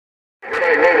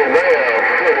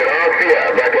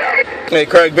Hey,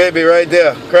 Crack Baby right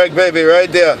there. Crack Baby right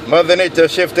there. Mother Nature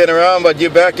shifting around, but you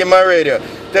back in my radio.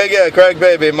 Take care, Crack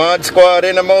Baby. Mod Squad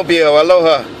in the Mobile.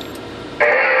 Aloha.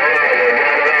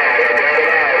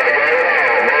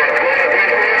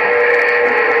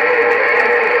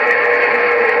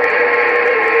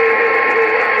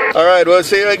 All right, we'll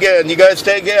see you again. You guys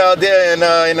take care out there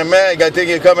in the mag. I think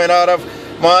you're coming out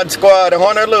of Mod Squad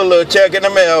Honolulu. Checking the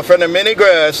mail from the mini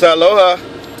grass. Aloha.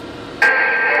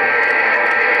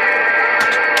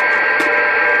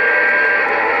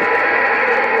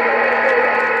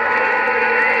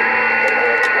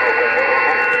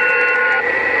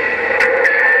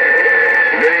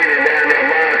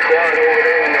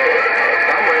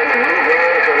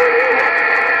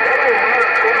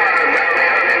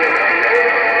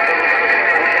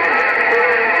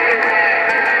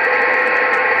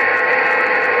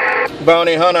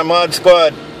 Bounty Hunter Mod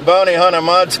Squad. Bounty Hunter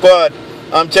Mod Squad.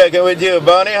 I'm checking with you.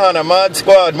 Bounty Hunter Mod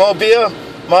Squad. Mobile.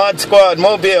 Mod Squad.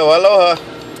 Mobile. Aloha.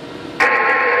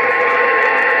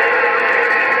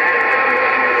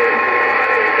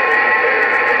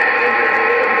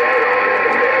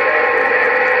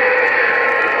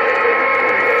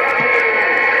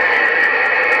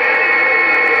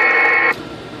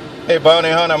 Hey, Bounty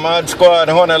Hunter Mod Squad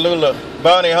Honolulu.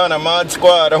 Bounty Hunter Mod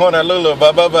Squad Honolulu.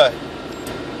 Bye bye bye.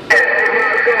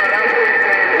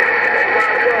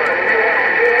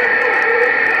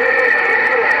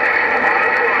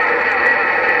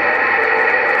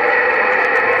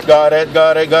 Got it.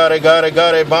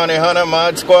 Bounty Hunter,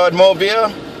 Mod Squad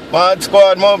Mobile. Mod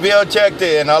Squad Mobile checked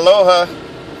in. Aloha.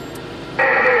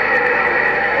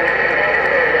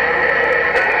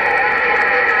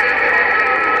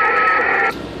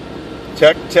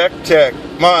 Check.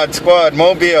 Mod Squad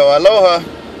Mobile.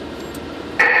 Aloha.